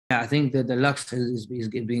I think the Deluxe is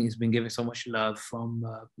been given so much love from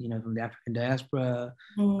from the African diaspora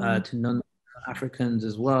Mm. to non-Africans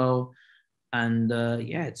as well, and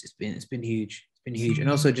yeah, it's been huge. It's been huge, and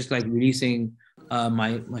also just like releasing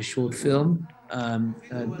my short film,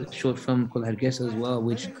 the short film called Hargeisa as well,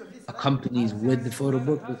 which accompanies with the photo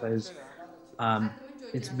book because um,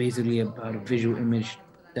 it's basically about a visual image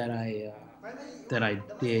that I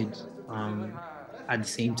did at the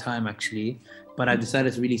same time actually, but I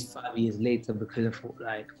decided to release 5 years later because I thought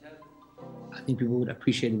like I think people would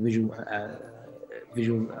appreciate the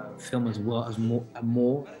visual film as well as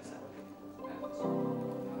more.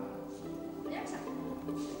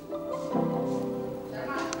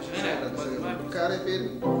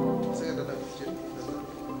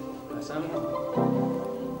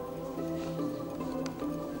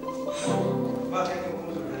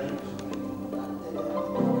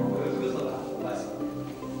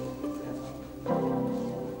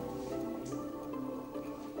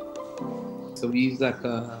 So we use like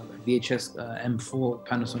a VHS M4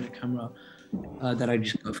 Panasonic camera that I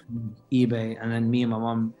just got from eBay, and then me and my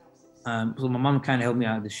mom. So my mom kind of helped me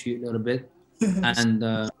out to shoot a little bit, and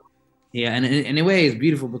yeah, and in a way it's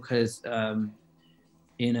beautiful because the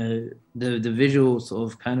visual sort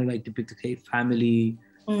of kind of like depict a family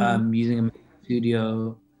Mm. using a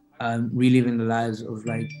studio, reliving the lives of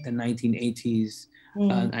like the 1980s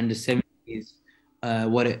Mm. and the 70s,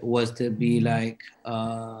 what it was to be like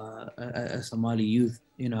a Somali youth,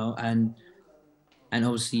 and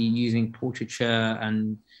obviously using portraiture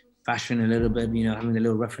and fashion a little bit, having a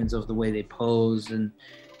little reference of the way they pose, and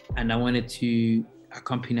I wanted to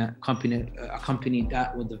accompany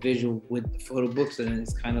that with the visual with the photo books, and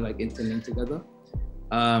it's kind of like interlinked together.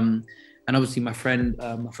 Um, and obviously my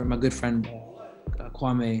good friend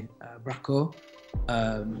Kwame Bracco,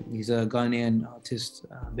 he's a Ghanaian artist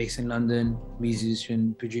based in London,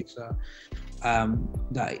 musician, producer,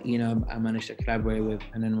 that I managed to collaborate with,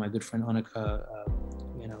 and then my good friend Honika,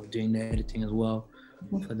 doing the editing as well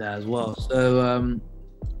for that as well. So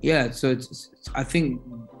yeah, so it's I think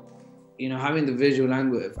having the visual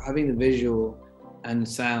language, having the visual and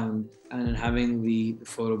sound, and then having the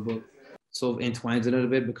photo book sort of entwines a little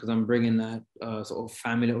bit because I'm bringing that sort of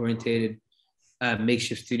family orientated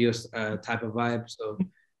makeshift studios type of vibe. So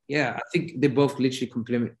yeah, I think they both literally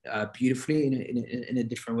complement beautifully in a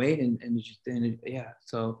different way, yeah.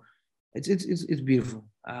 So it's beautiful,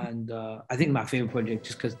 and I think my favorite project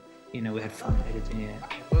just because we had fun editing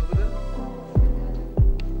it.